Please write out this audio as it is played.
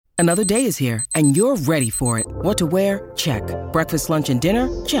Another day is here, and you're ready for it. What to wear? Check. Breakfast, lunch, and dinner?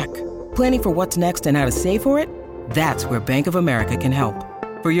 Check. Planning for what's next and how to save for it? That's where Bank of America can help.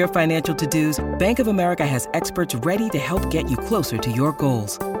 For your financial to-dos, Bank of America has experts ready to help get you closer to your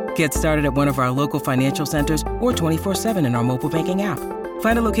goals. Get started at one of our local financial centers or 24/7 in our mobile banking app.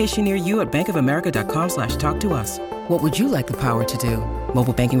 Find a location near you at bankofamerica.com/talktous. What would you like the power to do?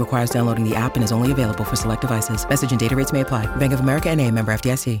 Mobile banking requires downloading the app and is only available for select devices. Message and data rates may apply. Bank of America N.A., member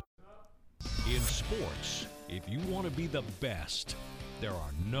FDIC. In sports, if you want to be the best, there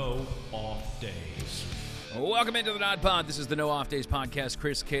are no off days. Welcome into the Nod Pod. This is the No Off Days podcast.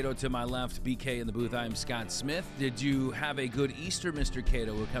 Chris Cato to my left, BK in the booth. I'm Scott Smith. Did you have a good Easter, Mr.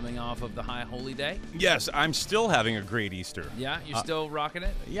 Cato? We're coming off of the High Holy Day. Yes, I'm still having a great Easter. Yeah, you're still rocking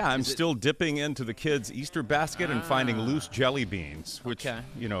it? Yeah, I'm still dipping into the kids' Easter basket and finding loose jelly beans, which, are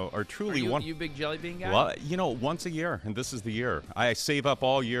truly Are you a big jelly bean guy? Well, once a year, and this is the year. I save up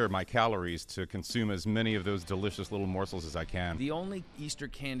all year my calories to consume as many of those delicious little morsels as I can. The only Easter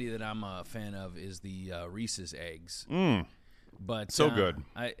candy that I'm a fan of is the Reese's eggs. But so good.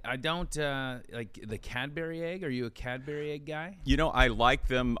 I don't like the Cadbury egg. Are you a Cadbury egg guy? You know, I like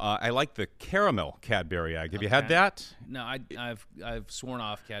them. I like the caramel Cadbury egg. Have you had that? No, I've sworn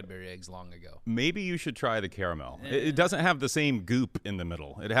off Cadbury eggs long ago. Maybe you should try the caramel. It doesn't have the same goop in the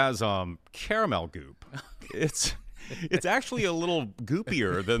middle. It has caramel goop. It's actually a little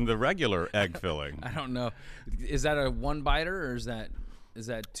goopier than the regular egg filling. I don't know. Is that a one-biter or is that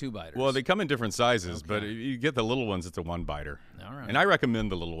 2 biters? Well, they come in different sizes, but if you get the little ones, it's a 1-biter. All right. And I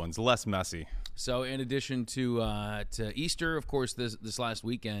recommend the little ones, less messy. So in addition to Easter, of course, this last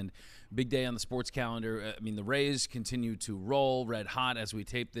weekend, big day on the sports calendar. The Rays continue to roll red hot as we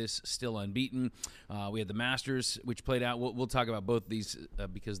tape this, still unbeaten. We had the Masters, which played out. We'll talk about both these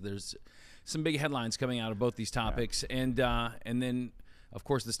because there's some big headlines coming out of both these topics. Yeah. And then, of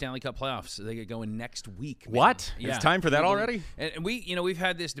course, the Stanley Cup playoffs. They get going next week. Man. What? Yeah. It's time for that already? And we've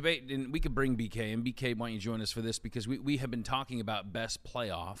had this debate, and we could bring BK. And BK, why don't you join us for this? Because we have been talking about best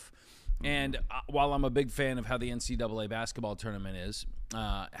playoff. And while I'm a big fan of how the NCAA basketball tournament is,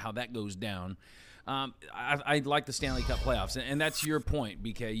 how that goes down, I like the Stanley Cup playoffs. And that's your point,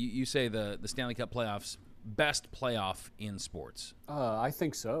 BK. You say the Stanley Cup playoffs, best playoff in sports. I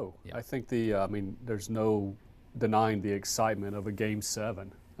think so. Yeah. I think there's no denying the excitement of a Game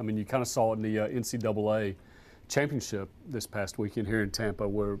 7. I mean, you kind of saw it in the NCAA championship this past weekend here in Tampa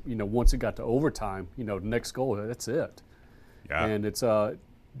where, once it got to overtime, the next goal, that's it. Yeah. And it's I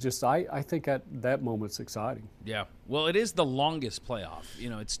think at that moment's exciting. Yeah. Well, it is the longest playoff.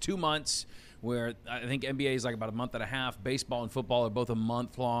 It's 2 months where I think NBA is like about a month and a half. Baseball and football are both a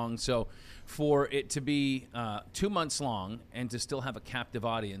month long. So for it to be 2 months long and to still have a captive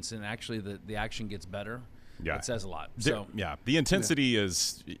audience and actually the action gets better, yeah, it says a lot. So the intensity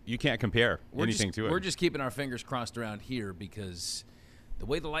is, you can't compare anything to it. We're just keeping our fingers crossed around here because the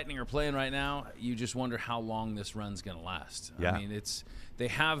way the Lightning are playing right now, you just wonder how long this run's going to last. Yeah. I mean, they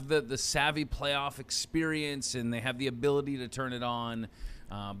have the savvy playoff experience and they have the ability to turn it on.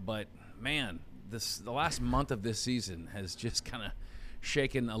 But, man, the last month of this season has just kind of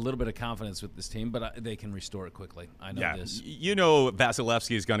shaken a little bit of confidence with this team, but they can restore it quickly. I know this.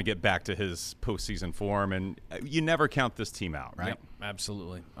 Vasilevsky is going to get back to his postseason form, and you never count this team out, right? Yep,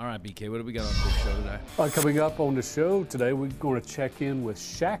 absolutely. All right, BK, what do we got on the show today? Coming up on the show today, we're going to check in with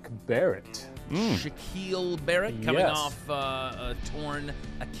Shaq Barrett. Shaquille Barrett coming off a torn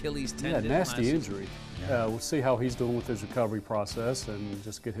Achilles tendon. Yeah, nasty injury. Yeah. We'll see how he's doing with his recovery process and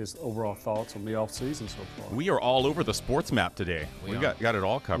just get his overall thoughts on the offseason so far. We are all over the sports map today. We got it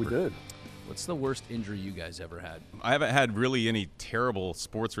all covered. We did. What's the worst injury you guys ever had? I haven't had really any terrible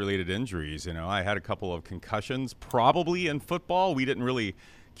sports-related injuries. I had a couple of concussions, probably in football. We didn't really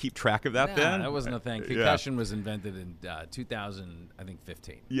keep track of that then. That wasn't a thing. Concussion was invented in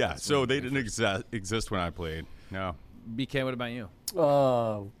 2015. Yeah, so they didn't exist when I played. No. BK, what about you?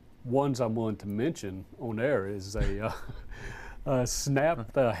 Ones I'm willing to mention on air is a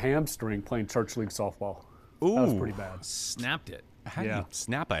snapped hamstring playing church league softball. Ooh. That was pretty bad. Snapped it. How do you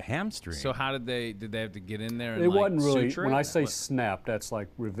snap a hamstring? So how did they have to get in there and it wasn't really, suture when it? I say snap, that's like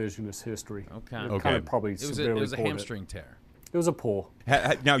revisionist history. Okay. It kind of probably it was a pulled hamstring tear. It was a pull.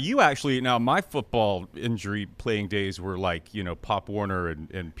 Now my football injury playing days were like, Pop Warner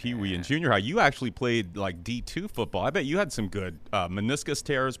and Pee Wee and junior high. You actually played like D2 football. I bet you had some good meniscus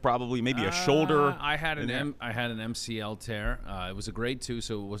tears, probably maybe a shoulder. I had an MCL tear. It was a grade 2,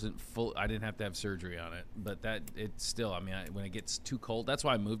 so it wasn't full. I didn't have to have surgery on it, but it's still. When it gets too cold, that's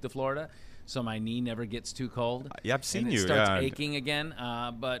why I moved to Florida. So my knee never gets too cold. Yeah, I've seen and you. It starts aching again.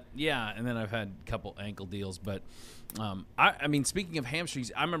 And then I've had a couple ankle deals, but. I mean, speaking of hamstrings,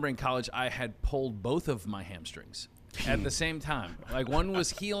 I remember in college I had pulled both of my hamstrings at the same time. Like one was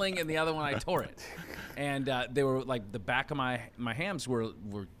healing and the other one I tore it. And they were like the back of my hams were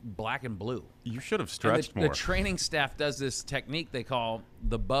black and blue. You should have stretched more. The training staff does this technique they call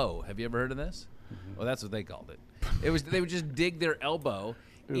the bow. Have you ever heard of this? Mm-hmm. Well, that's what they called it. They would just dig their elbow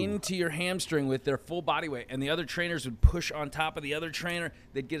into your hamstring with their full body weight, and the other trainers would push on top of the other trainer.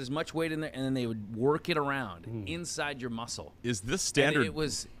 They'd get as much weight in there, and then they would work it around inside your muscle. Is this standard? And it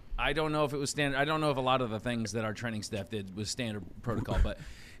was. I don't know if it was standard. I don't know if a lot of the things that our training staff did was standard protocol, but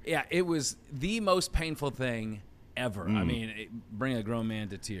yeah, it was the most painful thing ever. I mean, bring a grown man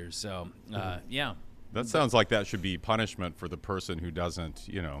to tears. So, yeah. That sounds like that should be punishment for the person who doesn't,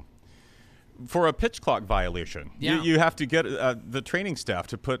 for a pitch clock violation. Yeah. You have to get the training staff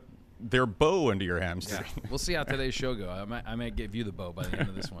to put their bow into your hamstring. Yeah. We'll see how today's show goes. I might give you the bow by the end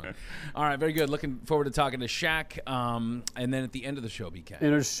of this one. All right, very good. Looking forward to talking to Shaq. And then at the end of the show, BK.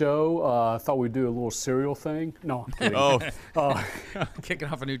 End of the show, I thought we'd do a little cereal thing. No, I'm kidding. Kicking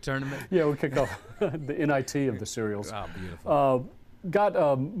off a new tournament? Yeah, we kicked off the NIT of the cereals. Oh, beautiful.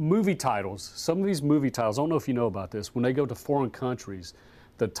 Got movie titles. Some of these movie titles, I don't know if you know about this, when they go to foreign countries,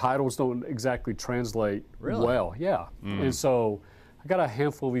 the titles don't exactly translate well. Yeah. And so I got a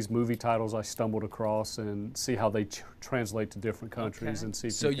handful of these movie titles I stumbled across and see how they translate to different countries and see.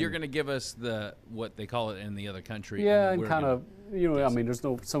 If so you're going to give us what they call it in the other country. Yeah, and kind of, I mean, there's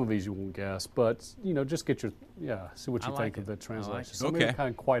some of these you won't guess, but just get your, see what you think of the translation. Some of them are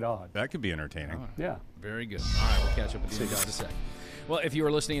kind of quite odd. That could be entertaining. Right. Yeah. Very good. All right, we'll catch up with you in just a sec. Well, if you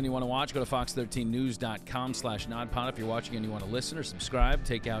are listening and you want to watch, go to fox13news.com/nodpod. If you're watching and you want to listen or subscribe,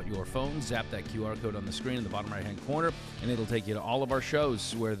 take out your phone, zap that QR code on the screen in the bottom right-hand corner, and it'll take you to all of our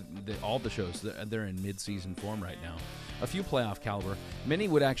shows where all the shows, they're in mid-season form right now. A few playoff caliber. Many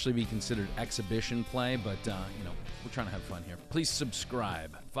would actually be considered exhibition play, but, we're trying to have fun here. Please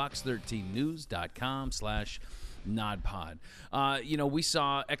subscribe. fox13news.com/nodpod. We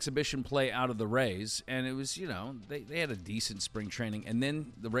saw exhibition play out of the Rays, and it was, they had a decent spring training, and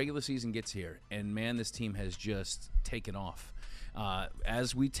then the regular season gets here, and man, this team has just taken off.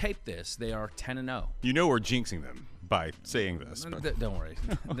 As we tape this, they are 10-0. We're jinxing them by saying this. Don't worry.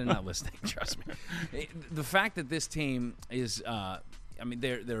 They're not listening, trust me. The fact that this team is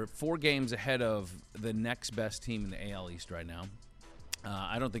they're 4 games ahead of the next best team in the AL East right now.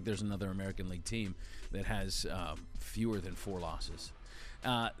 I don't think there's another American League team that has fewer than 4 losses.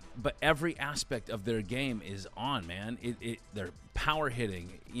 But every aspect of their game is on, man. They're power hitting,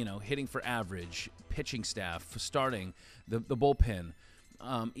 hitting for average, pitching staff, starting, the bullpen,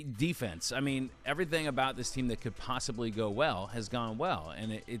 defense. I mean, everything about this team that could possibly go well has gone well.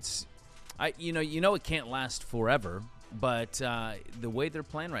 And it can't last forever, but the way they're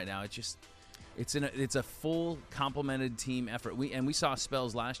playing right now, it's a full complemented team effort. We saw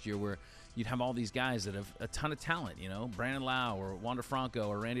spells last year where you'd have all these guys that have a ton of talent, Brandon Lau or Wander Franco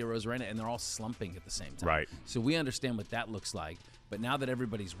or Randy Arozarena, and they're all slumping at the same time. Right. So we understand what that looks like. But now that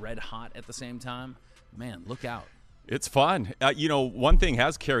everybody's red hot at the same time, man, look out. It's fun. One thing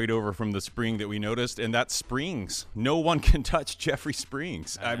has carried over from the spring that we noticed, and that's Springs. No one can touch Jeffrey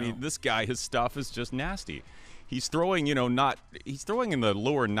Springs. I mean, this guy, his stuff is just nasty. He's throwing, he's throwing in the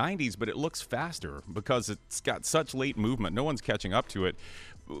lower 90s, but it looks faster because it's got such late movement. No one's catching up to it.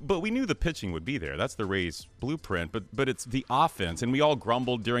 But we knew the pitching would be there. That's the Rays' blueprint. But it's the offense. And we all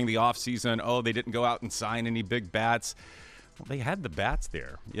grumbled during the offseason, they didn't go out and sign any big bats. Well, they had the bats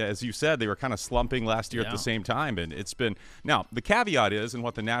there. Yeah, as you said, they were kind of slumping last year at the same time. And it's been – now, the caveat is, and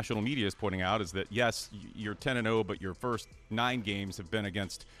what the national media is pointing out, is that, yes, you're 10-0, but your first 9 games have been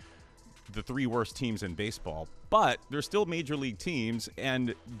against – the 3 worst teams in baseball, but they're still major league teams,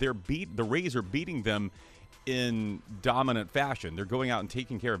 and the Rays are beating them in dominant fashion. They're going out and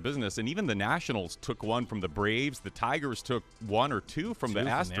taking care of business, and even the Nationals took one from the Braves. The Tigers took 1 or 2 from the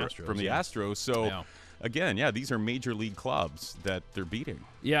Astros. So again, these are major league clubs that they're beating.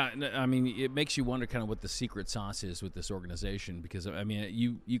 Yeah, I mean, it makes you wonder kind of what the secret sauce is with this organization, because, I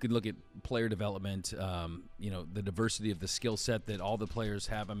mean, you could look at player development, the diversity of the skill set that all the players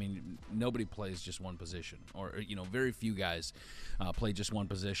have. I mean, nobody plays just one position, or, very few guys play just one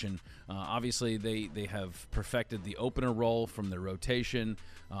position. Obviously, they have perfected the opener role from their rotation.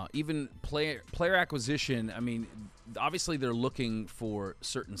 Even player acquisition, I mean, obviously they're looking for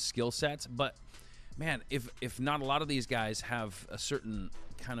certain skill sets, but man, if not, a lot of these guys have a certain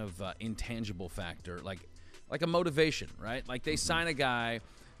kind of intangible factor, like a motivation, right? Like they sign a guy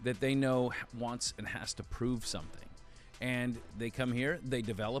that they know wants and has to prove something, and they come here, they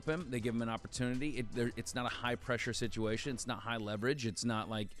develop him, they give him an opportunity. It's not a high pressure situation. It's not high leverage. It's not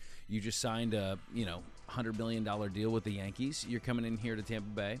like you just signed a $100 million deal with the Yankees. You're coming in here to Tampa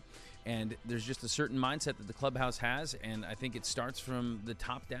Bay, and there's just a certain mindset that the clubhouse has, and I think it starts from the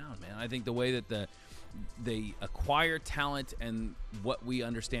top down, man. I think the way that they acquire talent and what we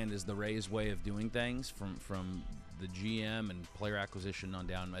understand is the Rays' way of doing things from the GM and player acquisition on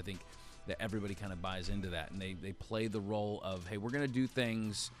down, I think that everybody kind of buys into that, and they play the role of, hey, we're going to do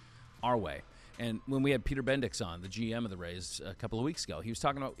things our way. And when we had Peter Bendix on, the GM of the Rays, a couple of weeks ago, he was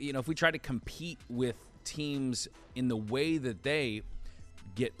talking about, if we try to compete with teams in the way that they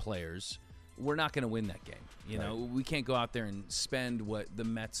get players, we're not going to win that game. We can't go out there and spend what the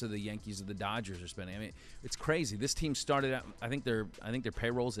Mets or the Yankees or the Dodgers are spending. I mean, it's crazy. This team started out, I think their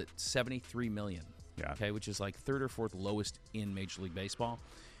payroll's at $73 million. Yeah. Okay, which is like third or fourth lowest in Major League Baseball.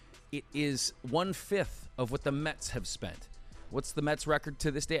 It is 1/5 of what the Mets have spent. What's the Mets' record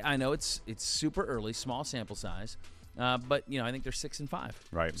to this day? I know it's super early, small sample size, but I think they're 6-5.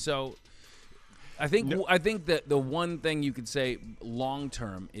 Right. So I think that the one thing you could say long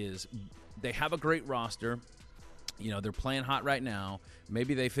term is they have a great roster. They're playing hot right now.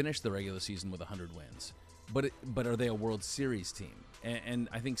 Maybe they finish the regular season with 100 wins, but are they a World Series team? And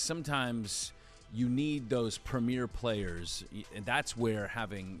I think sometimes you need those premier players, and that's where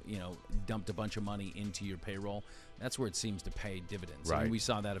having dumped a bunch of money into your payroll, that's where it seems to pay dividends. Right. I mean, we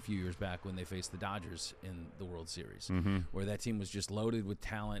saw that a few years back when they faced the Dodgers in the World Series, where that team was just loaded with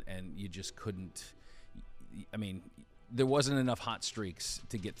talent, and you just couldn't. I mean, there wasn't enough hot streaks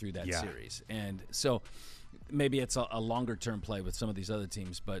to get through that series, and so maybe it's a longer term play with some of these other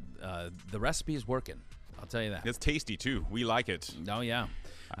teams, but the recipe is working. I'll tell you that. It's tasty too. We like it. Oh yeah.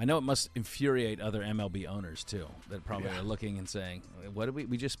 I know it must infuriate other MLB owners, too, that probably are looking and saying, what did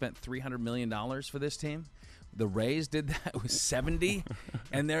we just spent $300 million for this team? The Rays did that with 70,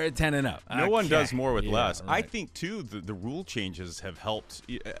 and they're at 10-0. No one does more with less. Right. I think, too, the rule changes have helped.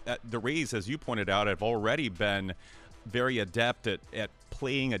 The Rays, as you pointed out, have already been very adept at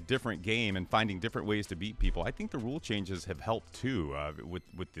playing a different game and finding different ways to beat people. I think the rule changes have helped too, with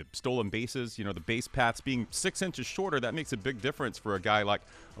the stolen bases. The base paths being 6 inches shorter, that makes a big difference for a guy like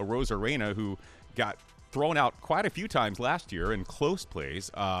a Rosarena who got thrown out quite a few times last year in close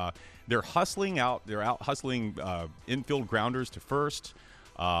plays. They're hustling out. They're out hustling infield grounders to first.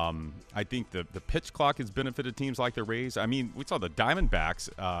 I think the pitch clock has benefited teams like the Rays. I mean, we saw the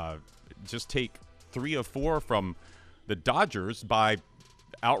Diamondbacks just take 3 of 4 from the Dodgers by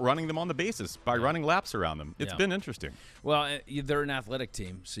outrunning them on the bases, by running laps around them. It's been interesting. Well, they're an athletic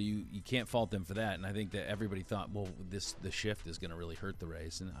team, so you can't fault them for that. And I think that everybody thought, well, the shift is going to really hurt the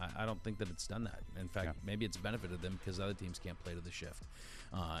Rays. And I don't think that it's done that. In fact, maybe it's benefited them because other teams can't play to the shift.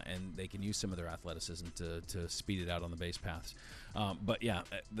 And they can use some of their athleticism to speed it out on the base paths. But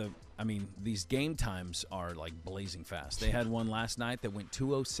these game times are like blazing fast. They had one last night that went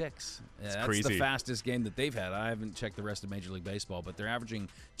 2:06. That's crazy. the fastest game that they've had. I haven't checked the rest of Major League Baseball, but they're averaging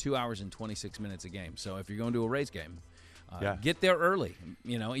 2 hours and 26 minutes a game. So if you're going to a Rays game, get there early.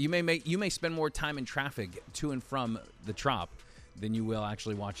 You may spend more time in traffic to and from the Trop than you will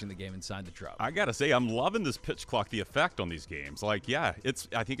actually watching the game inside the Trop. I gotta say, I'm loving this pitch clock, the effect on these games. I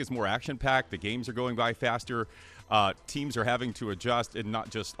think it's more action-packed. The games are going by faster. Teams are having to adjust, and not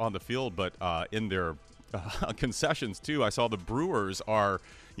just on the field, but in their concessions, too. I saw the Brewers are,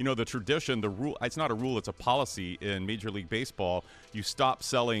 the tradition, the rule. It's not a rule, it's a policy in Major League Baseball. You stop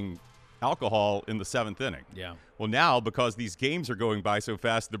selling alcohol in the 7th inning. Yeah. Well, now, because these games are going by so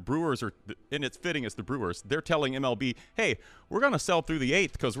fast, the Brewers are, and it's fitting, it's the Brewers, they're telling MLB, hey, we're going to sell through the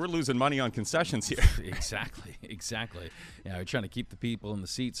 8th because we're losing money on concessions here. Exactly. Yeah, we're trying to keep the people in the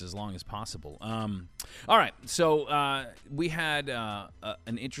seats as long as possible. All right, so we had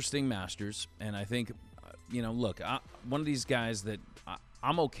an interesting Masters, and I think, look, one of these guys that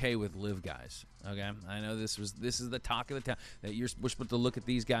I'm okay with live guys. Okay, I know this is the talk of the town that we're supposed to look at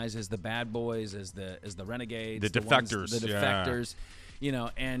these guys as the bad boys, as the renegades, the defectors, the defectors,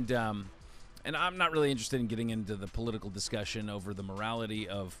 and I'm not really interested in getting into the political discussion over the morality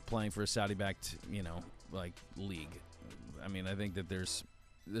of playing for a Saudi-backed, league. I mean, I think that there's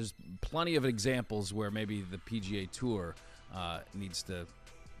plenty of examples where maybe the PGA Tour needs to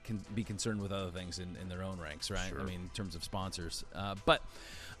be concerned with other things in their own ranks, right? Sure. I mean, in terms of sponsors. But,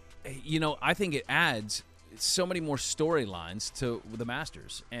 I think it adds so many more storylines to the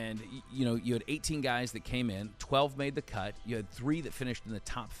Masters. And, you had 18 guys that came in, 12 made the cut. You had 3 that finished in the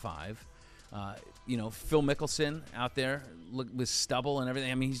top 5. Phil Mickelson out there with stubble and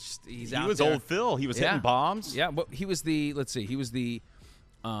everything. I mean, he's out there. He was old Phil. He was hitting bombs. Yeah, but he was the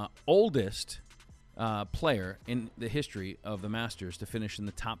oldest player in the history of the Masters to finish in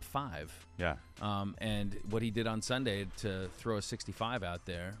the top 5. Yeah. And what he did on Sunday to throw a 65 out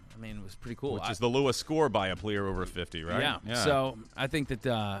there, I mean, it was pretty cool. Which is the lowest score by a player over 50, right? Yeah. So I think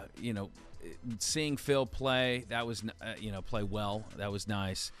that, seeing Phil play, that was, play well, that was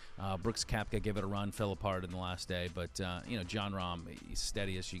nice. Brooks Koepka gave it a run, fell apart in the last day. But, John Rahm, he's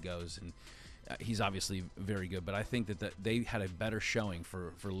steady as she goes. And he's obviously very good. But I think that they had a better showing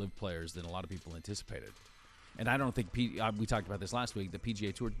for LIV players than a lot of people anticipated. And I don't think we talked about this last week. The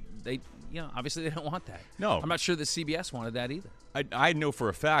PGA Tour, obviously they don't want that. No, I'm not sure the CBS wanted that either. I know for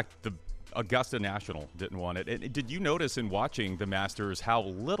a fact the Augusta National didn't want it. And did you notice in watching the Masters how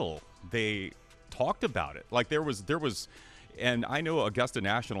little they talked about it? Like there was, and I know Augusta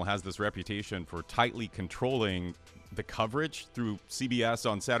National has this reputation for tightly controlling the coverage through CBS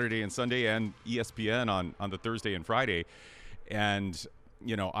on Saturday and Sunday and ESPN on the Thursday and Friday. And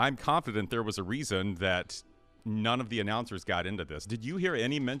I'm confident there was a reason that none of the announcers got into this. Did you hear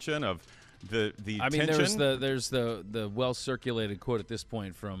any mention of the tension? There's the well circulated quote at this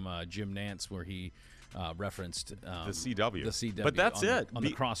point from Jim Nantz where he referenced the CW. The CW. But that's it. On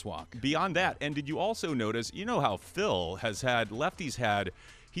the crosswalk. Beyond that, and did you also notice, how Phil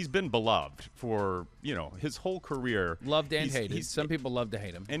he's been beloved for, his whole career. Loved and hated. Some people love to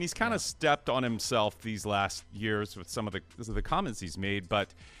hate him. And he's kind of stepped on himself these last years with some of the comments he's made.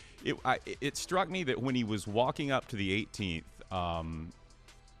 But it struck me that when he was walking up to the 18th,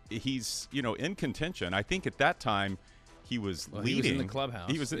 he's, in contention. I think at that time he was leading. He was in the clubhouse.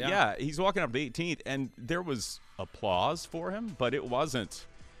 He was, he's walking up to the 18th, and there was applause for him, but it wasn't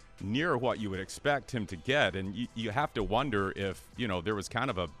near what you would expect him to get. And you have to wonder if, there was kind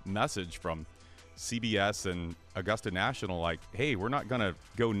of a message from CBS and Augusta National like, hey, we're not going to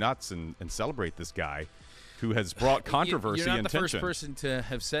go nuts and celebrate this guy who has brought controversy and tension. You're not the first person to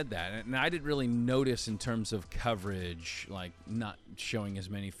have said that. And I didn't really notice in terms of coverage, like not showing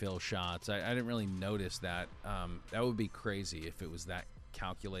as many Phil shots. I didn't really notice that. That would be crazy if it was that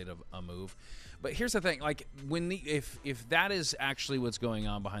calculated a move. But here's the thing, like if that is actually what's going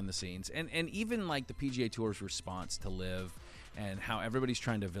on behind the scenes, and even like the PGA Tour's response to LIV and how everybody's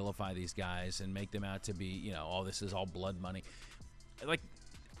trying to vilify these guys and make them out to be, this is all blood money. Like,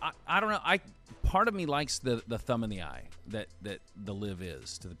 I don't know. Part of me likes the thumb in the eye that the LIV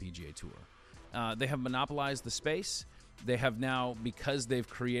is to the PGA Tour. They have monopolized the space. They have now, because they've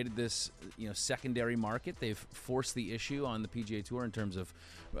created this secondary market, they've forced the issue on the PGA Tour in terms of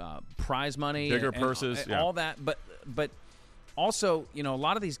prize money, bigger purses, all that. But also, a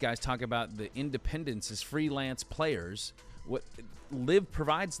lot of these guys talk about the independence as freelance players. What LIV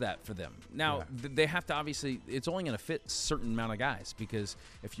provides that for them. Now, they have to obviously, it's only going to fit a certain amount of guys, because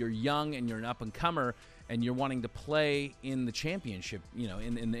if you're young and you're an up-and-comer and you're wanting to play in the championship,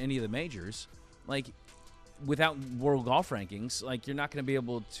 in any of the majors, like, without world golf rankings, like, you're not going to be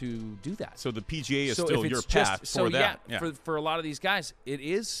able to do that. So the PGA is still your path for that. For a lot of these guys, it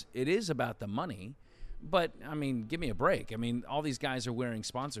is about the money. But, I mean, give me a break. I mean, all these guys are wearing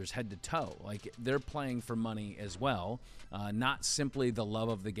sponsors head to toe. Like, they're playing for money as well, not simply the love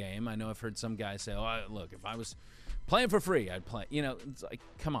of the game. I know I've heard some guys say, look, if I was playing for free, I'd play. It's like,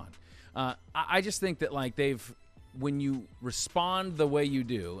 come on. I just think that, like, when you respond the way you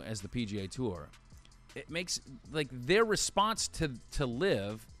do as the PGA Tour, it makes, like, their response to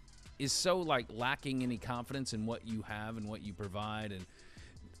LIV is so, like, lacking any confidence in what you have and what you provide, and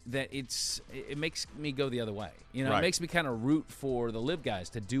that it makes me go the other way. It makes me kind of root for the LIV guys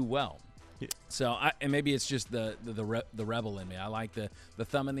to do well. Yeah. So, and maybe it's just the rebel in me. I like the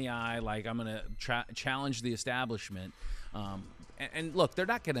thumb in the eye. Like, I'm going to challenge the establishment. And look, they're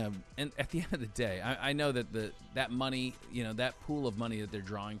not going to. And at the end of the day, I know that that money, that pool of money that they're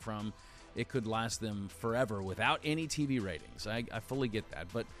drawing from, it could last them forever without any TV ratings. I fully get that,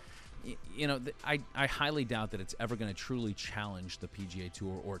 but. I highly doubt that it's ever going to truly challenge the PGA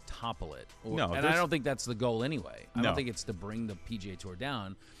Tour or topple it. And I don't think that's the goal anyway. I don't think it's to bring the PGA Tour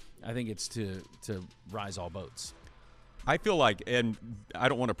down. I think it's to rise all boats. I feel like, and I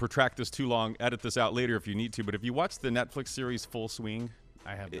don't want to protract this too long, edit this out later if you need to, but if you watch the Netflix series Full Swing,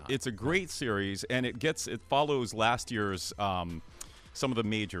 I have not. It's a great series, and it follows last year's some of the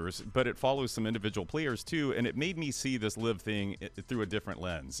majors, but it follows some individual players too, and it made me see this LIV thing through a different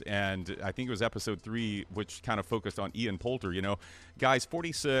lens. And I think it was episode 3, which kind of focused on Ian Poulter. Guy's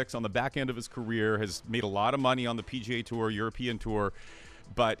 46, on the back end of his career, has made a lot of money on the PGA Tour, European Tour,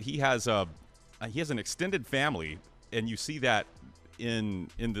 but he has an extended family, and you see that in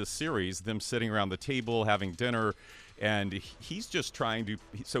this series, them sitting around the table having dinner. And he's just trying to.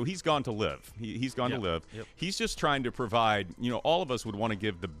 So he's gone to live. He's gone to live. Yep. He's just trying to provide. All of us would want to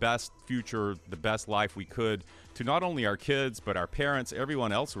give the best future, the best life we could to not only our kids but our parents,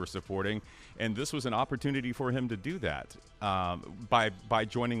 everyone else we're supporting. And this was an opportunity for him to do that by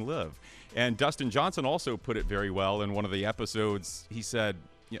joining Live. And Dustin Johnson also put it very well in one of the episodes. He said,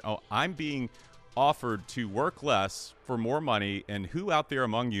 I'm being offered to work less for more money, and who out there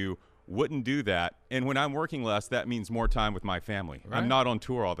among you wouldn't do that? And when I'm working less, that means more time with my family. Right. I'm not on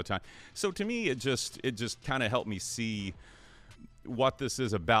tour all the time. So to me, it just kind of helped me see what this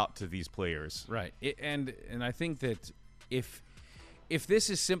is about to these players. Right. And I think that if this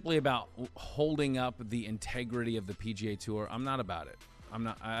is simply about holding up the integrity of the PGA Tour, I'm not about it.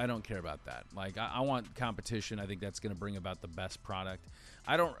 I don't care about that. Like, I want competition. I think that's going to bring about the best product.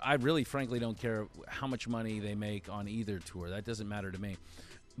 I really frankly don't care how much money they make on either tour. That doesn't matter to me.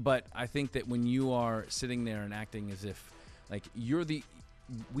 But I think that when you are sitting there and acting as if like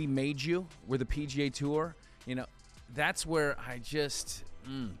we made you, we're the PGA Tour, that's where I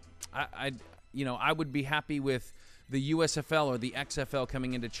would be happy with the USFL or the XFL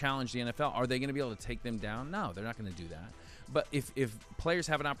coming in to challenge the NFL. Are they going to be able to take them down? No, they're not going to do that. But if players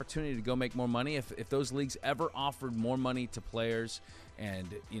have an opportunity to go make more money, if those leagues ever offered more money to players and,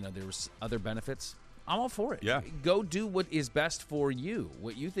 there was other benefits, I'm all for it. Yeah. Go do what is best for you,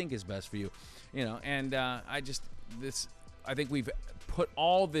 what you think is best for you. And I think we've put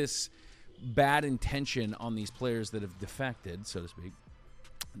all this bad intention on these players that have defected, so to speak,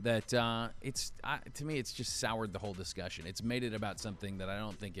 that to me it's just soured the whole discussion. It's made it about something that I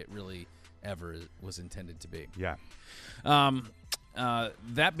don't think it really ever was intended to be. Yeah.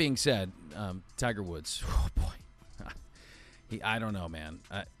 That being said, Tiger Woods, oh boy, I don't know, man.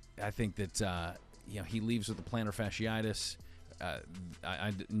 I think that he leaves with the plantar fasciitis.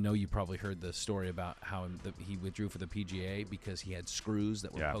 I know you probably heard the story about how he withdrew for the PGA because he had screws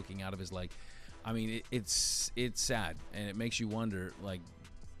that were poking out of his leg. I mean, it's sad, and it makes you wonder, like,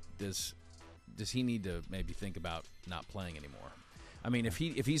 does he need to maybe think about not playing anymore? I mean, if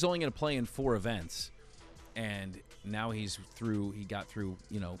he's only going to play in 4 events, and now he got through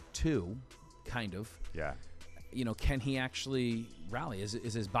 2, kind of. Yeah. Can he actually rally?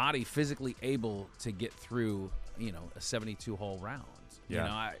 Is his body physically able to get through a 72-hole round?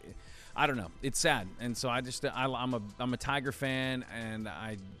 Yeah. I don't know. It's sad, and so I'm a Tiger fan, and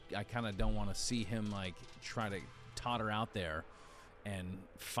I kind of don't want to see him like try to totter out there and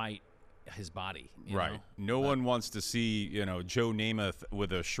fight his body. Right. No one wants to see, Joe Namath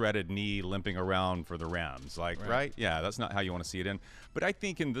with a shredded knee limping around for the Rams. Like, right? Yeah, that's not how you want to see it in. But I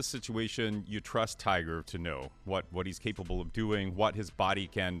think in this situation, you trust Tiger to know what he's capable of doing, what his body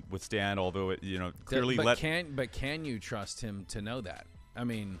can withstand, although it, clearly can you trust him to know that? I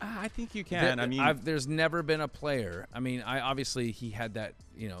mean, I think you can. There's never been a player. I mean, obviously he had that,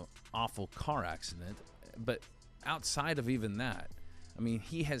 awful car accident, but outside of even that, I mean,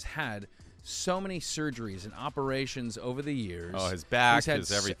 he has had so many surgeries and operations over the years. Oh, his back,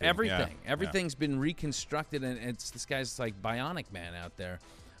 his everything. Everything. Yeah. Everything's been reconstructed, and this guy's like Bionic Man out there.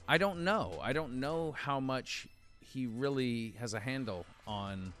 I don't know how much he really has a handle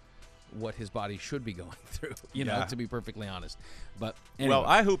on what his body should be going through, to be perfectly honest. But anyway. Well,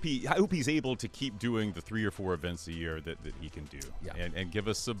 I hope he's able to keep doing the 3 or 4 events a year that he can do, and give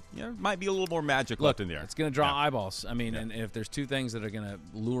us some, might be a little more magic left in there. It's going to draw eyeballs. I mean, and if there's 2 things that are going to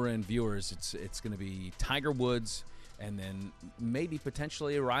lure in viewers, it's going to be Tiger Woods, and then maybe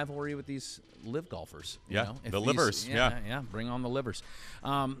potentially a rivalry with these live golfers. The livers. Yeah, bring on the livers.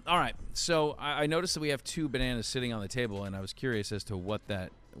 All right, so I noticed that we have 2 bananas sitting on the table, and I was curious as to what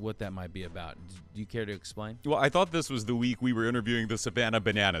that might be about. Do you care to explain? Well, I thought this was the week we were interviewing the Savannah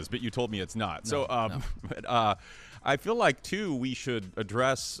Bananas, but you told me it's not. No. But I feel like, too, we should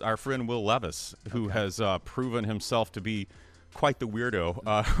address our friend Will Levis, who has proven himself to be quite the weirdo.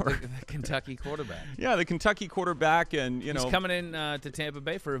 The Kentucky quarterback. Yeah, the Kentucky quarterback, and he's coming in to Tampa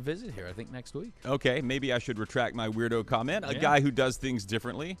Bay for a visit here, I think, next week. Okay, maybe I should retract my weirdo comment. A guy who does things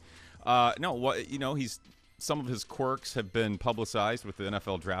differently. Some of his quirks have been publicized with the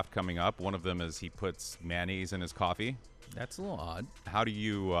NFL draft coming up. One of them is he puts mayonnaise in his coffee. That's a little odd. How do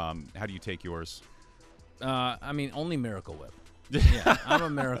you take yours? I mean, only Miracle Whip. Yeah, I'm a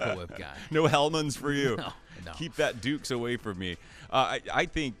Miracle Whip guy. No Hellmann's for you. No. Keep that Dukes away from me. I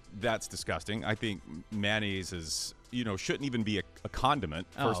think that's disgusting. I think mayonnaise is, shouldn't even be a condiment,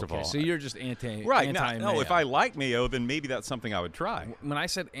 first of all. So you're just anti-mayo. No, if I like mayo, then maybe that's something I would try. When I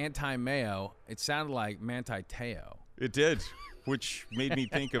said anti-mayo, it sounded like Manti Te'o. It did. which made me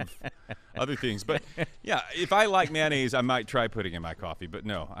think of other things. But yeah, if I like mayonnaise, I might try putting it in my coffee. But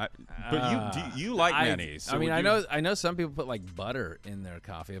no, you like mayonnaise? So I know some people put like butter in their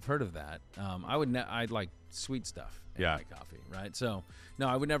coffee. I've heard of that. I'd like sweet stuff in my coffee, right? So no,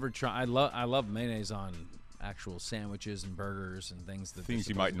 I would never try. I love mayonnaise on actual sandwiches and burgers and things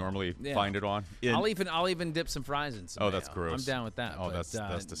you might normally find it on. I'll even dip some fries in some mayo. That's gross. I'm down with that. Oh, but,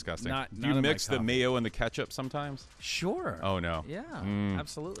 that's disgusting. Do you mix the mayo and the ketchup sometimes? Sure. Oh no. Yeah,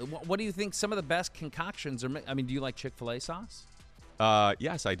 absolutely. What do you think some of the best concoctions are? I mean, do you like Chick-fil-A sauce?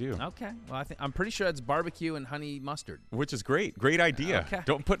 Yes, I do. Okay. Well, I'm pretty sure it's barbecue and honey mustard. Which is great. Great idea. Okay.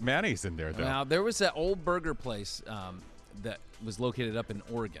 Don't put mayonnaise in there, though. Now, there was that old burger place that was located up in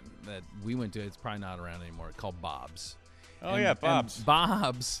Oregon that we went to. It's probably not around anymore. Called Bob's. Oh, yeah, Bob's. And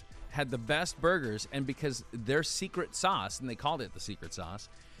Bob's had the best burgers, and because their secret sauce, and they called it the secret sauce,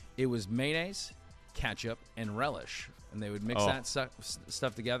 it was mayonnaise, ketchup, and relish. And they would mix that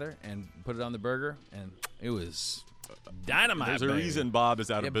stuff together and put it on the burger, and it was dynamite. There's a reason Bob is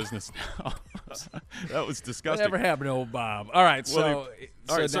out of business now. That was disgusting. Whatever happened to old Bob? All right, so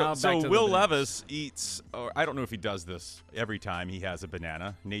Will Levis eats, or I don't know if he does this every time he has a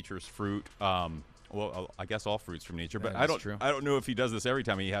banana, nature's fruit. Well, I guess all fruits from nature, but I don't know if he does this every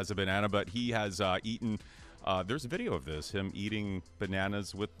time he has a banana. But he has eaten. There's a video of this, him eating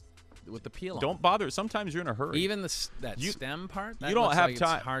bananas with the peel. Don't bother. Sometimes you're in a hurry. Even that stem part. That you don't have like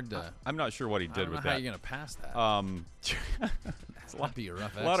time. It's hard to. I'm not sure what he did with that. How are you going to pass that? It's a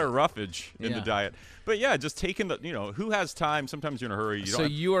lot of roughage in the diet. But yeah, just taking who has time? Sometimes you're in a hurry.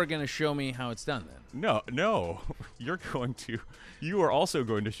 You are going to show me how it's done then? No, you are also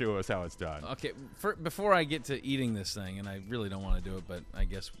going to show us how it's done. Okay, before I get to eating this thing, and I really don't want to do it, but I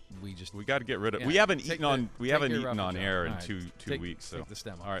guess we got to get rid of it. We haven't eaten on air in two weeks. So take the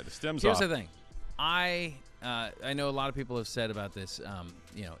stem off. All right, the stem's Here's off. the thing. I know a lot of people have said about this,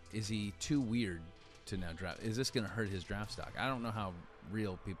 is he too weird to now draft? Is this going to hurt his draft stock? I don't know how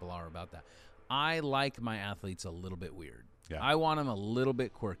real people are about that. I like my athletes a little bit weird. Yeah. I want them a little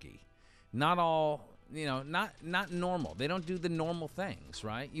bit quirky. Not all, not normal. They don't do the normal things,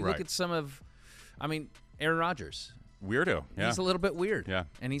 right? You look at Aaron Rodgers. Weirdo. Yeah. He's a little bit weird. Yeah.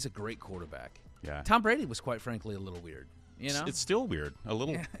 And he's a great quarterback. Yeah. Tom Brady was quite frankly a little weird. It's still weird. A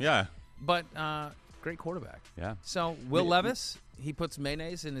little. Yeah. But great quarterback. Yeah. So Will Levis, he puts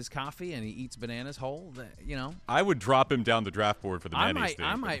mayonnaise in his coffee and he eats bananas whole. I would drop him down the draft board for the mayonnaise thing.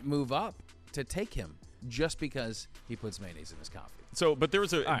 I might move up to take him just because he puts mayonnaise in his coffee. So, but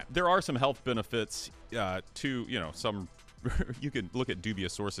there are some health benefits to some. You can look at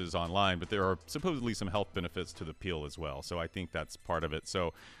dubious sources online, but there are supposedly some health benefits to the peel as well. So I think that's part of it.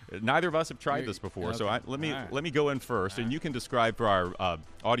 So neither of us have tried this before. Okay. So let me go in first, and you can describe for our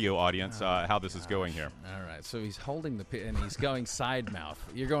audio audience how this is going here. All right. So he's holding the peel, and he's going side mouth.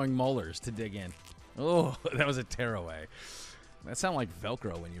 You're going molars to dig in. Oh, that was a tearaway. That sounded like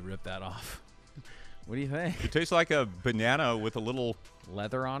Velcro when you ripped that off. What do you think? It tastes like a banana with a little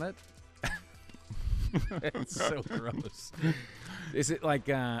leather on it. It's so gross. Is it like?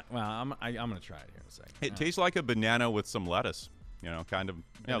 I'm gonna try it here in a second. It tastes like a banana with some lettuce. Kind of.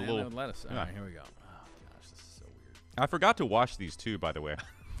 Yeah, a little lettuce. All right, here we go. Oh gosh, this is so weird. I forgot to wash these too, by the way.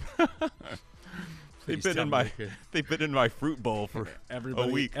 They've been in my fruit bowl for a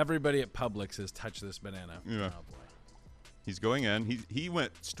week. Everybody at Publix has touched this banana. Yeah. Oh boy. He's going in. He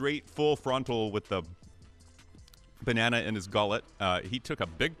went straight full frontal with the banana in his gullet. He took a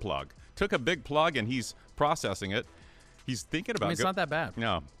big plug, and he's processing it. He's thinking about. It's not that bad.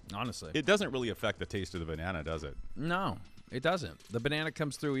 No, honestly, it doesn't really affect the taste of the banana, does it? No, it doesn't. The banana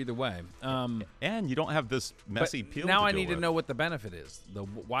comes through either way. And you don't have this messy peel. Now I need to know what the benefit is.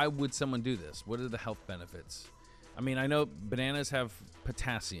 Why would someone do this? What are the health benefits? I mean, I know bananas have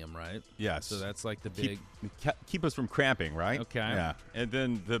potassium, right? Yes. So that's like the big... Keep us from cramping, right? Okay. Yeah. And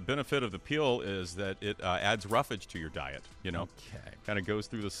then the benefit of the peel is that it adds roughage to your diet, Okay. Kind of goes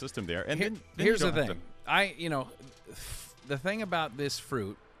through the system there. And then here's the thing. The thing about this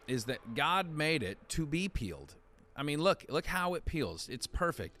fruit is that God made it to be peeled. I mean, look how it peels. It's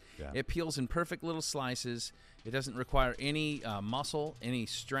perfect. Yeah. It peels in perfect little slices. It doesn't require any muscle, any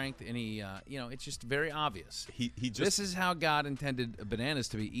strength, any, it's just very obvious. This is how God intended bananas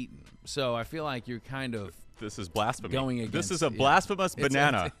to be eaten. So I feel like you're kind of this is blasphemy. Going against, this is a blasphemous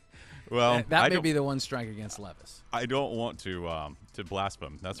banana. Well, that may be the one strike against Levis. I don't want to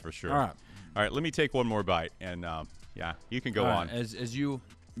blaspheme. That's for sure. All right. Let me take one more bite, and you can go on. As you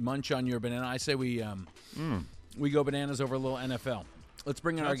munch on your banana, I say we go bananas over a little NFL. Let's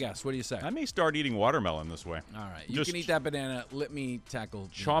bring in our guest. What do you say? I may start eating watermelon this way. All right. You can eat that banana. Let me tackle...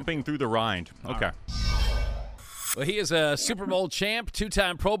 Chomping through the rind. Okay. Well, he is a Super Bowl champ,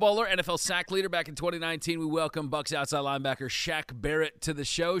 two-time Pro Bowler, NFL sack leader back in 2019. We welcome Bucs outside linebacker Shaq Barrett to the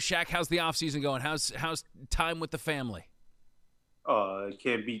show. Shaq, how's the offseason going? How's time with the family?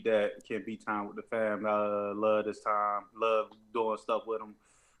 Can't beat that. Can't beat time with the fam. Love this time. Love doing stuff with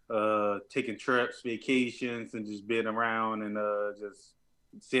them. Taking trips, vacations, and just being around and just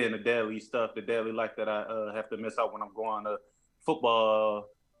seeing the daily stuff, the daily life that I have to miss out when I'm going to football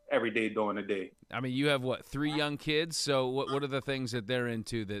every day during the day. I mean, you have, 3 young kids? So what are the things that they're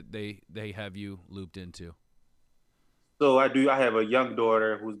into that they have you looped into? So I have a young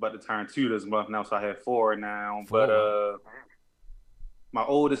daughter who's about to turn 2 this month now, so I have 4 now. 4. But my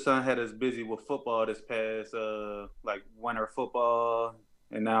oldest son had us busy with football this past winter football,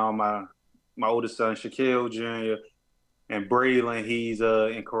 and now my oldest son Shaquille Jr. and Braylon, he's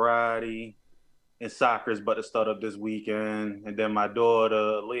in karate, and soccer's about to start up this weekend. And then my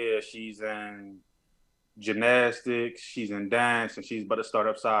daughter Leah, she's in gymnastics, she's in dance, and she's about to start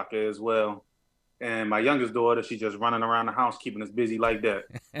up soccer as well. And my youngest daughter, she's just running around the house, keeping us busy like that.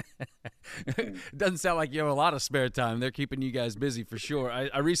 Doesn't sound like you have a lot of spare time. They're keeping you guys busy for sure.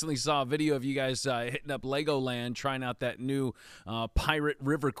 I recently saw a video of you guys hitting up Legoland, trying out that new Pirate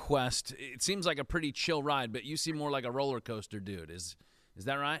River Quest. It seems like a pretty chill ride, but you seem more like a roller coaster dude. Is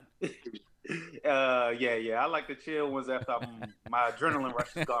that right? Yeah. I like the chill ones after my adrenaline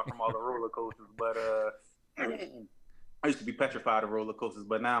rush is gone from all the roller coasters. But I used to be petrified of roller coasters,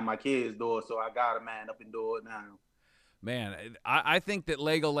 but now my kids do it, so I got to man up and do it now. Man, I think that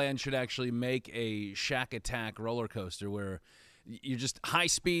Legoland should actually make a Shaq Attack roller coaster where you're just high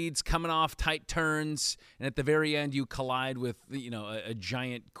speeds, coming off tight turns, and at the very end you collide with a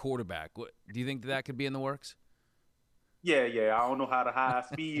giant quarterback. Do you think that could be in the works? Yeah. I don't know how the high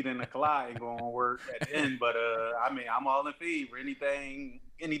speed and the collide going to work at the end, but I'm all in favor. Anything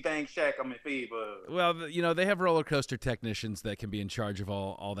Shaq, I'm in favor. Well, they have roller coaster technicians that can be in charge of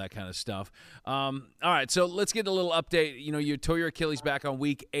all that kind of stuff. All right, so let's get a little update. You tore your Achilles back on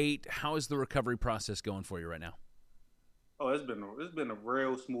week 8. How is the recovery process going for you right now? Oh, it's been a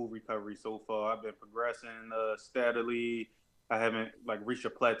real smooth recovery so far. I've been progressing steadily. I haven't reached a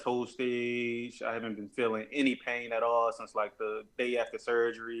plateau stage. I haven't been feeling any pain at all since the day after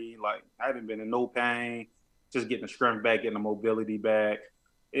surgery. I haven't been in no pain. Just getting the strength back, getting the mobility back.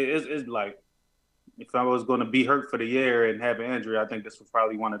 It's if I was going to be hurt for the year and have an injury, I think this was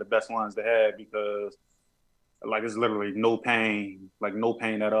probably one of the best ones to have because it's literally no pain, no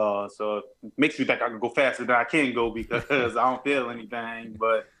pain at all. So it makes me think I can go faster than I can go because I don't feel anything.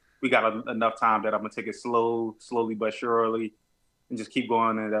 But we got enough time that I'm gonna take it slowly but surely, and just keep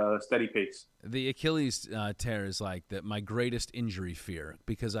going at a steady pace. The Achilles tear is my greatest injury fear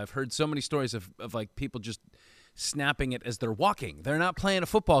because I've heard so many stories of people just snapping it as they're walking. They're not playing a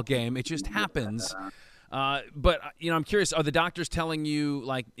football game. It just happens. But I'm curious, are the doctors telling you,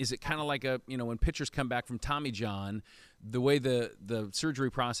 is it kind of like when pitchers come back from Tommy John, the way the surgery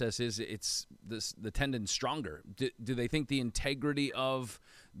process is, it's the tendon's stronger. Do they think the integrity of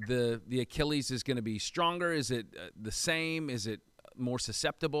the Achilles is going to be stronger? Is it the same? Is it more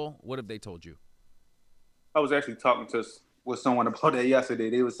susceptible? What have they told you? I was actually talking with someone about that yesterday.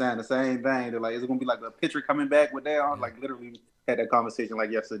 They were saying the same thing. They're like, is it going to be like a pitcher coming back with that? I was literally had that conversation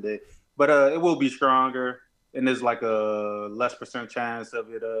yesterday. But it will be stronger, and there's a less percent chance of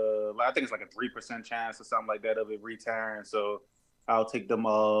it. I think it's a 3% chance or something like that of it retiring. So I'll take them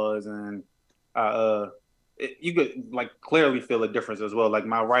odds, and you could clearly feel a difference as well.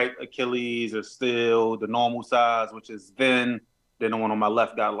 My right Achilles is still the normal size, which is thin. Then the one on my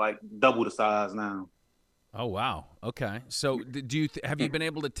left got double the size now. Oh wow. Okay. So have you been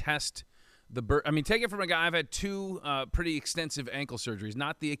able to test the burst? I mean, take it from a guy. I've had 2 pretty extensive ankle surgeries,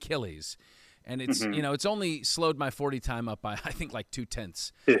 not the Achilles, and it's it's only slowed my 40 time up by I think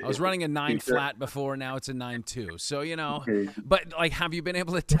 2/10. I was running a 9 flat before, now it's a 9.2. So but have you been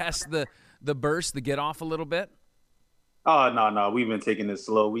able to test the burst, the get off a little bit? Oh no, we've been taking this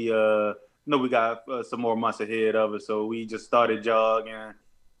slow. We we got some more months ahead of us, so we just started jogging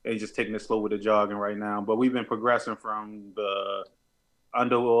and just taking it slow with the jogging right now. But we've been progressing from the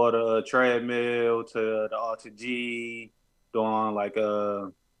underwater treadmill to the Alta-G,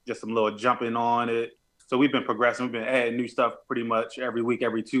 doing just some little jumping on it. So we've been progressing. We've been adding new stuff pretty much every week,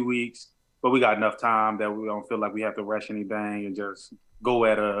 every 2 weeks. But we got enough time that we don't feel like we have to rush anything and just go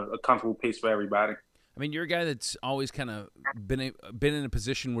at a comfortable pace for everybody. I mean, you're a guy that's always kind of been in a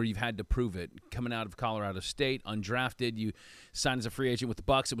position where you've had to prove it. Coming out of Colorado State, undrafted, you signed as a free agent with the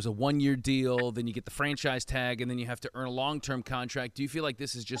Bucs. It was a 1-year deal. Then you get the franchise tag, and then you have to earn a long-term contract. Do you feel like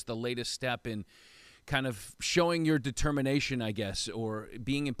this is just the latest step in kind of showing your determination, I guess, or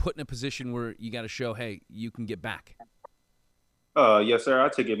being put in a position where you got to show, hey, you can get back? Yes, sir. I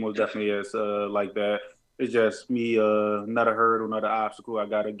take it most definitely as like that. It's just me, another hurdle, another obstacle I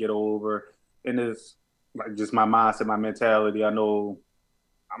got to get over. And it's like just my mindset, my mentality. I know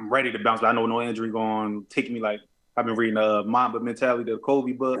I'm ready to bounce. I know no injury going to take me like I've been reading Mamba Mentality, the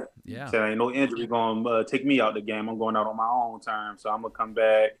Kobe book. Yeah. Saying ain't no injury going to take me out the game. I'm going out on my own terms. So I'm going to come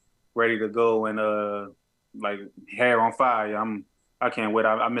back ready to go and like hair on fire. I can't wait.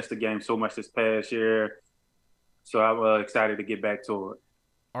 I missed the game so much this past year. So I'm excited to get back to it.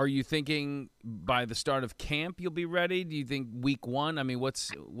 Are you thinking by the start of camp you'll be ready? Do you think week 1? I mean, what's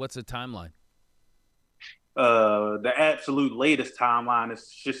the timeline? The absolute latest timeline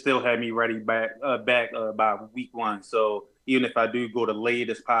should still have me ready back by week 1. So even if I do go the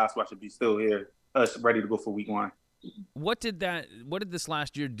latest possible, I should be still here, ready to go for week 1. What did this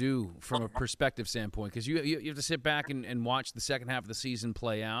last year do from a perspective standpoint? Because you have to sit back and watch the second half of the season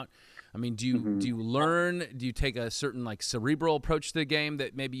play out. I mean, do you learn? Do you take a certain like cerebral approach to the game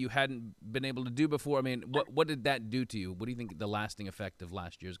that maybe you hadn't been able to do before? I mean, what did that do to you? What do you think the lasting effect of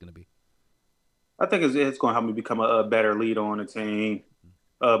last year is going to be? I think it's going to help me become a better leader on the team,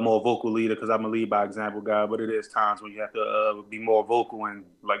 more vocal leader, because I'm a lead by example guy. But it is times when you have to be more vocal and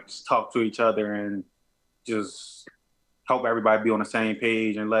like just talk to each other and just help everybody be on the same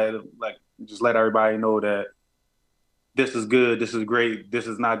page and let everybody know that this is good, this is great, this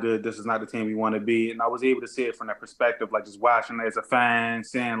is not good, this is not the team we want to be. And I was able to see it from that perspective, like just watching as a fan,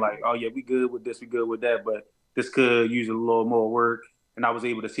 saying like, oh yeah, we good with this, we good with that, but this could use a little more work. And I was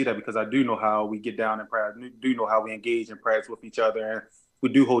able to see that because I do know how we get down in practice, do know how we engage in practice with each other, and we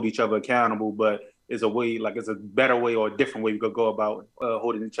do hold each other accountable, but it's a better way or a different way we could go about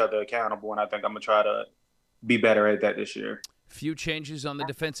holding each other accountable. And I think I'm going to try to be better at that this year. Few changes on the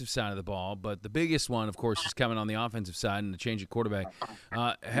defensive side of the ball, but the biggest one, of course, is coming on the offensive side and the change at quarterback.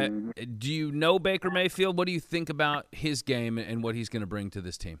 Do you know Baker Mayfield? What do you think about his game and what he's going to bring to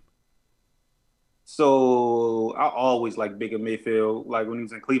this team? So I always liked Baker Mayfield. Like when he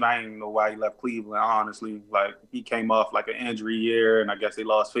was in Cleveland, I didn't even know why he left Cleveland, honestly. Like he came off like an injury year, and I guess they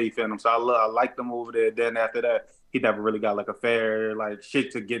lost faith in him. So I liked him over there. Then after that, he never really got like a fair like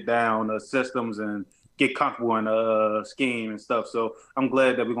shit to get down the systems and get comfortable in a scheme and stuff. So I'm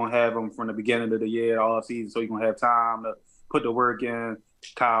glad that we're going to have him from the beginning of the year, all season, so he's going to have time to put the work in.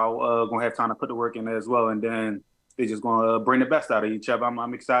 Kyle going to have time to put the work in as well. And then they're just going to bring the best out of each other.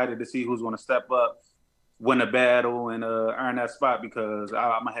 I'm excited to see who's going to step up, win a battle, and earn that spot because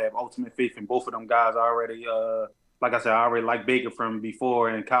I'm going to have ultimate faith in both of them guys already. Like I said, I already like Baker from before,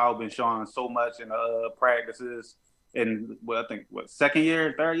 and Kyle been showing so much in practices. And I think,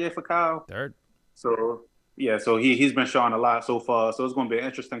 third year for Kyle? Third. So, yeah, so he's been showing a lot so far. So it's going to be an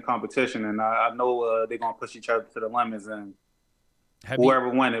interesting competition, and I know they're going to push each other to the limits, and whoever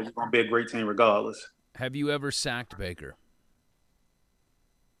wins it, it's going to be a great team regardless. Have you ever sacked Baker?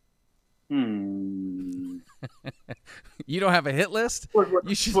 You don't have a hit list?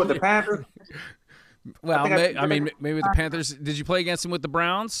 You should. What, the Panthers? Well, maybe with the Panthers. Did you play against him with the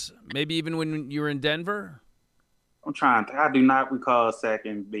Browns? Maybe even when you were in Denver? I'm trying to. I do not recall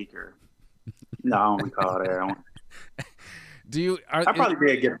sacking Baker. No, I don't recall that. I probably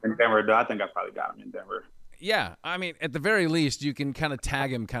did get him in Denver, though. I think I probably got him in Denver. Yeah, I mean, at the very least, you can kind of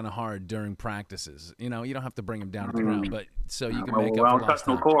tag him kind of hard during practices. You know, you don't have to bring him down to the ground, but so you can make up for lost time. I don't touch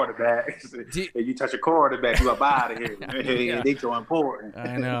no quarterback. If you touch a quarterback, you up out of here. Yeah. They so important.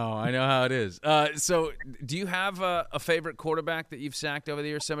 I know how it is. So do you have a favorite quarterback that you've sacked over the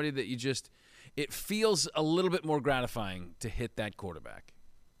years? Somebody that it feels a little bit more gratifying to hit that quarterback?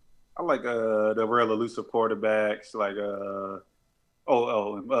 I like the real elusive quarterbacks, like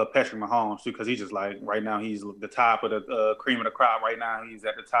Patrick Mahomes too, because he's just like right now he's the top of the cream of the crop. Right now he's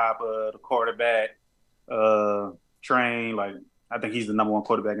at the top of the quarterback train. Like I think he's the number one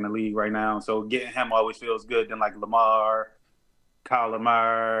quarterback in the league right now. So getting him always feels good. Then like Lamar, Kyler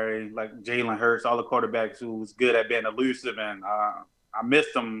Murray, like Jalen Hurts, all the quarterbacks who was good at being elusive, and I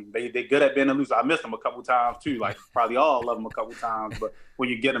missed them. They good at being elusive. I missed them a couple times too, like probably all of them a couple times. But when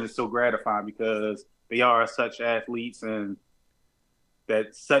you get them, it's so gratifying because they are such athletes, and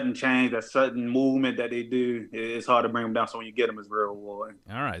that sudden change, that sudden movement that they do, it's hard to bring them down. So when you get them, it's real rewarding.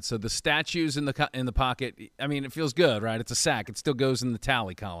 All right. So the statues in the pocket, I mean, it feels good, right? It's a sack. It still goes in the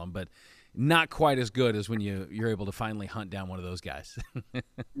tally column, but not quite as good as when you're able to finally hunt down one of those guys.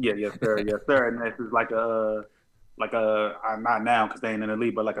 Yes, sir. And this is like a not now because they ain't in the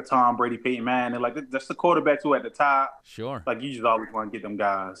league, but like a Tom Brady, Peyton Manning, like that's the quarterbacks who at the top. Sure. Like you just always want to get them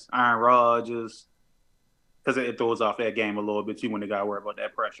guys. Aaron Rodgers, because it throws off that game a little bit too when they got to worry about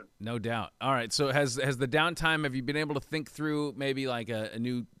that pressure. No doubt. All right. So has the downtime? Have you been able to think through maybe like a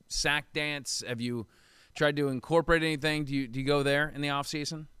new sack dance? Have you tried to incorporate anything? Do you go there in the off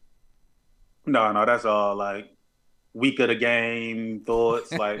season? No, that's all like week of the game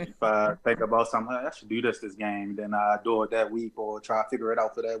thoughts. Like if I think about something, I should do this game, then I do it that week or try to figure it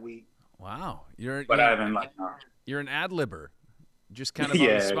out for that week. Wow. But I haven't You're an ad-libber, just kind of on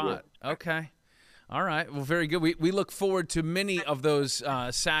the spot. Yeah. Okay. All right. Well, very good. We look forward to many of those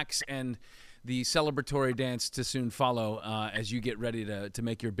sacks and the celebratory dance to soon follow as you get ready to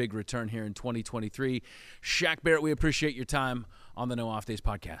make your big return here in 2023. Shaq Barrett, we appreciate your time on the No Off Days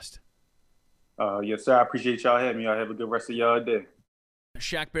podcast. Yes, sir. I appreciate y'all having me. Y'all have a good rest of y'all day.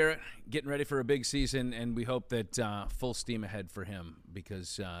 Shaq Barrett getting ready for a big season, and we hope that full steam ahead for him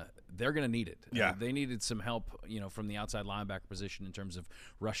because they're going to need it. Yeah. They needed some help, from the outside linebacker position in terms of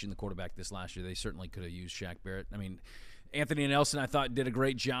rushing the quarterback this last year. They certainly could have used Shaq Barrett. I mean, Anthony Nelson, I thought, did a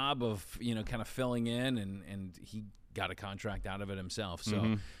great job of, kind of filling in, and he got a contract out of it himself.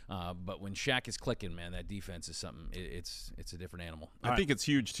 So, but when Shaq is clicking, man, that defense is something. It's a different animal. I think it's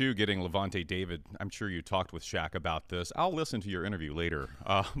huge too. Getting Levante David. I'm sure you talked with Shaq about this. I'll listen to your interview later,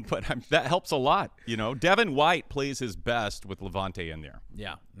 but that helps a lot. Devin White plays his best with Levante in there.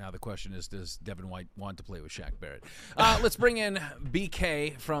 Yeah. Now the question is, does Devin White want to play with Shaq Barrett? Let's bring in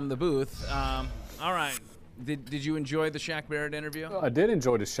BK from the booth. All right. Did you enjoy the Shaq Barrett interview? I did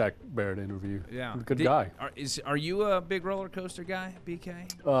enjoy the Shaq Barrett interview. Yeah. Good guy. Are you a big roller coaster guy,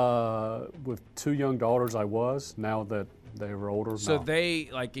 BK? With 2 young daughters, I was. Now that they were older. So no. they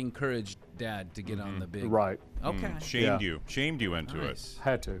encouraged Dad to get on the big. Right. Okay. Shamed you into it.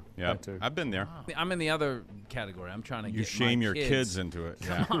 Had to. Yeah. Had to. I've been there. Wow. I'm in the other category. I'm trying to get shame my your kids into it.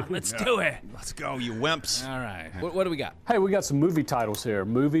 Come on, let's do it. Let's go, you wimps. All right. What do we got? Hey, we got some movie titles here.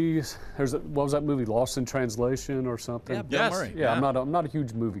 Movies. What was that movie? Lost in Translation or something? Yeah, Bill Murray. Yeah, I'm not a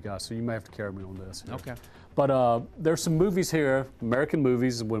huge movie guy, so you may have to carry me on this. Here. Okay. But there's some movies here, American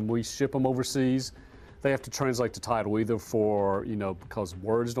movies. When we ship them overseas, they have to translate the title either for because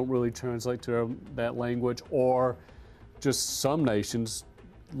words don't really translate to that language, or just some nations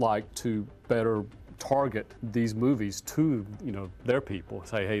like to better target these movies to their people.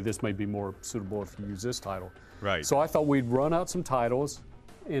 Say, hey, this may be more suitable if you use this title. Right. So I thought we'd run out some titles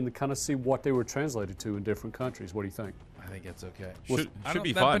and kind of see what they were translated to in different countries. What do you think? I think it's okay. Should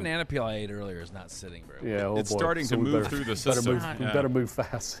be that fun. banana peel I ate earlier is not sitting very well. Yeah, oh It's boy. starting to move through the system. We better move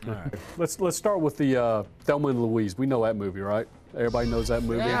fast. All right. Let's start with the Thelma and Louise. We know that movie, right? Everybody knows that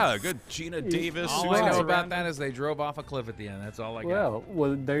movie. Yeah, good. Gina Davis. All I know about that is they drove off a cliff at the end. That's all I got.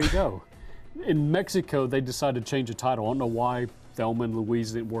 Well, there you go. In Mexico, they decided to change the title. I don't know why Thelma and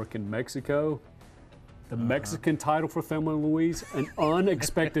Louise didn't work in Mexico. The Mexican title for Thelma and Louise, An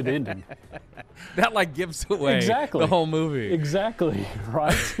Unexpected Ending. That gives away Exactly. the whole movie. Exactly,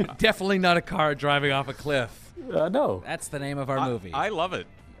 right? Definitely not a car driving off a cliff. No. That's the name of our movie. I love it.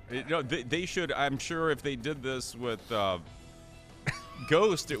 They should. I'm sure if they did this with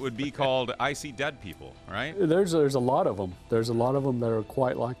Ghost, it would be called I See Dead People, right? There's a lot of them. There's a lot of them that are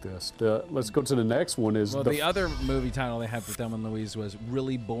quite like this. Let's go to the next one. The other movie title they had for Thelma and Louise was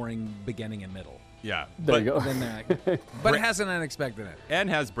Really Boring Beginning and Middle. Yeah. There you go. But it has an unexpected in it. And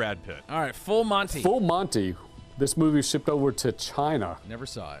has Brad Pitt. All right, Full Monty. Full Monty. This movie shipped over to China. Never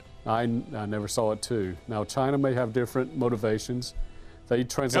saw it. I never saw it too. Now, China may have different motivations. They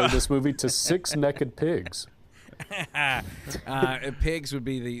translated this movie to Six Naked Pigs. Pigs would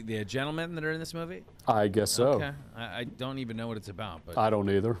be the gentlemen that are in this movie? I guess so. Okay. I don't even know what it's about, but I don't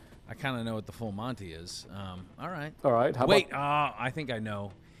either. I kind of know what the Full Monty is. All right. All right. Wait, I think I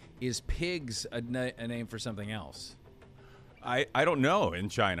know. Is pigs a name for something else? I don't know in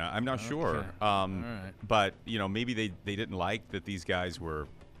China. I'm not sure. All right. But maybe they didn't like that these guys were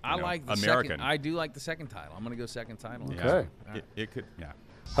like the American. I do like the second title. I'm going to go second title. Okay. Yeah. It could. Yeah.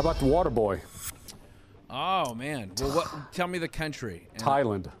 How about The Waterboy? Oh man. Well, tell me the country.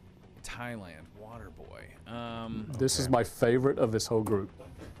 Thailand. Thailand. Waterboy. This is my favorite of this whole group.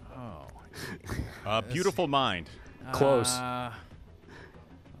 Oh. Beautiful Mind. Close.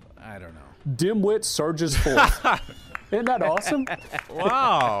 I don't know. Dimwits surges forth. Isn't that awesome?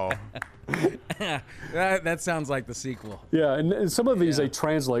 Wow. that sounds like the sequel. Yeah, and some of these they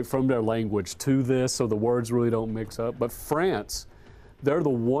translate from their language to this, so the words really don't mix up. But France, they're the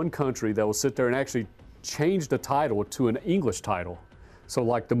one country that will sit there and actually change the title to an English title. So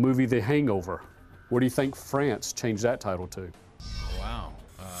like the movie The Hangover. What do you think France changed that title to? Wow.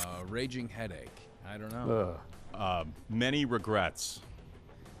 Raging Headache. I don't know. Many Regrets.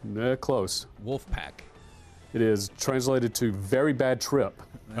 Close. Wolfpack. It is translated to Very Bad Trip.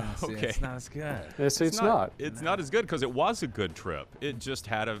 See, Okay. it's not as good. It's not. It's not as good because it was a good trip. It just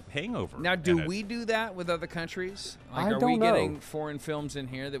had a hangover. Now, do in it. we do that with other countries? Like, I are don't we know. getting foreign films in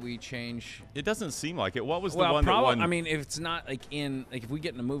here that we change? It doesn't seem like it. What was the Well, one that probably. won? I mean, if it's not like if we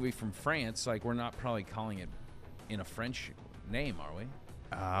get in a movie from France, like we're not probably calling it in a French name, are we?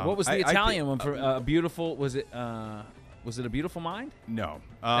 What was the Italian one for Beautiful? Was it A Beautiful Mind? No.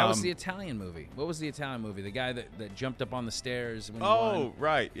 That was the Italian movie. What was the Italian movie? The guy that jumped up on the stairs when he Oh, won?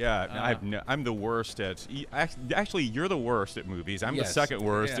 right. Yeah. I'm the worst at. Actually, you're the worst at movies. I'm the Yes. second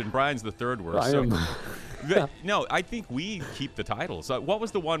worst, Yeah. and Brian's the third worst. I am. No, I think we keep the titles. What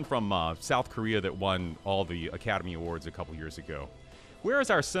was the one from South Korea that won all the Academy Awards a couple years ago? Where is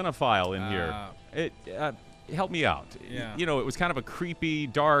our cinephile in here? Help me out. Yeah. You know, it was kind of a creepy,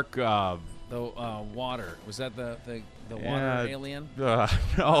 dark. The water. Was that the water alien? No.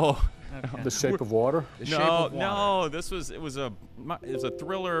 Okay. The Shape of Water. The Shape of Water. No. It was a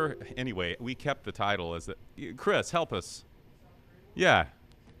thriller. Anyway, we kept the title as the. Chris, help us. Yeah.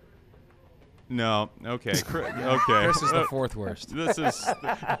 No. Okay. Okay. Chris is the fourth worst. This is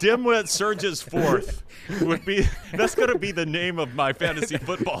Dimwits Surge's fourth. That's going to be the name of my fantasy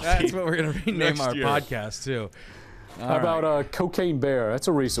football team. That's what we're going to rename next our year. podcast too. How about Cocaine Bear? That's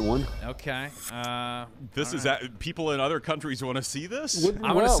a recent one. Okay. This is that people in other countries want to see this.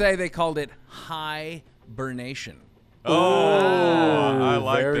 I want to say they called it Hibernation. I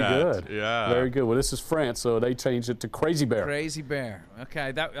like very that. good. Yeah. Very good. Well, this is France, so they changed it to Crazy Bear. Crazy Bear.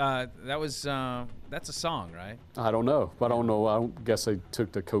 Okay, that's a song, right? I don't know. I don't guess they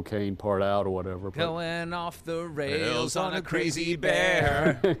took the cocaine part out or whatever. But. Pulling off the rails on a crazy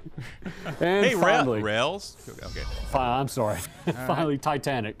bear. And Hey, finally, rails. Okay. I'm sorry. Finally,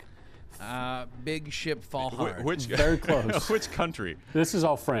 Titanic. Big ship fall hard. Which Very close. Which country? This is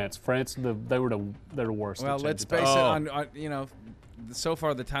all France. France, they're the worst. Well, They let's changed base it. it on so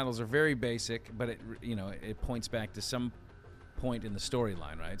far the titles are very basic, but it points back to some point in the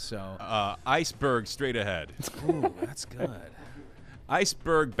storyline, right? So, Iceberg straight ahead. ooh, that's good.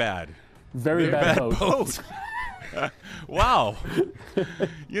 Iceberg bad. Very bad boat. Wow.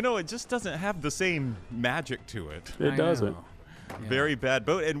 It just doesn't have the same magic to it. It I doesn't. know. Very bad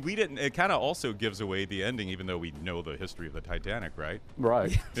boat. And we didn't, it kind of also gives away the ending, even though we know the history of the Titanic, right?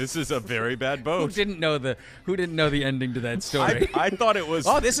 Right. This is a very bad Who boat. didn't know the ending to that story? I thought it was.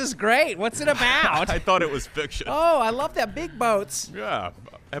 Oh, this is great. What's it about? I thought it was fiction. Oh, I love that big boats. Yeah.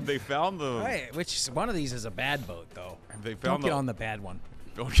 Have they found the. Hey, which one of these is a bad boat, though? Have they Don't found get on the bad one.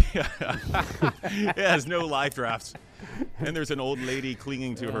 Okay. It has no life rafts. And there's an old lady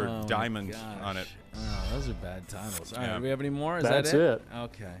clinging to her diamond on it. Oh, those are bad titles. All right, Yeah. do we have any more? Is That's that it.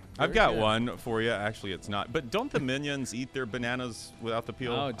 Okay. I've Very got good. one for you. Actually, it's not. But don't the minions eat their bananas without the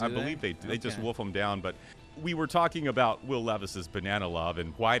peel? Oh, do I they? believe they do. They just Okay. wolf them down. But we were talking about Will Levis's banana love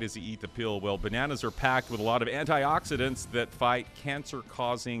and why does he eat the peel? Well, bananas are packed with a lot of antioxidants that fight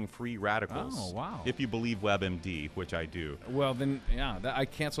cancer-causing free radicals. Oh, wow. If you believe WebMD, which I do. Well, then, yeah, I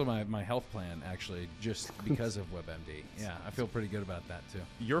canceled my health plan, actually, just because of WebMD. Yeah, I feel pretty good about that, too.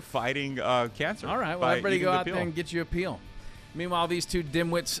 You're fighting cancer. All right, well, by everybody eating go the out peel. there and get you a peel. Meanwhile, these two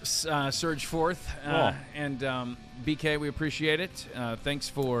dimwits surge forth. And BK, we appreciate it. Thanks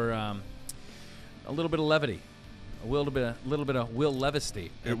for a little bit of levity. A little bit of Will Levisty.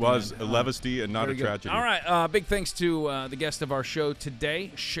 It was a levity and not a Very good. tragedy. All right. Big thanks to the guest of our show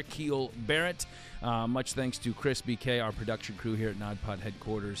today, Shaquille Barrett. Much thanks to Chris BK, our production crew here at NodPod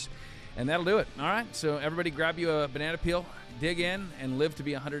headquarters. And that'll do it. All right. So everybody grab you a banana peel, dig in, and live to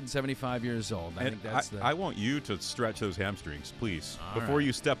be 175 years old. I think that's I want you to stretch those hamstrings, please, All before right.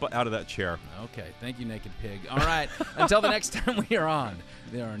 you step out of that chair. Okay. Thank you, Naked Pig. All right. Until the next time we are on,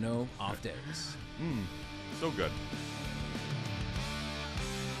 there are no off days. So good.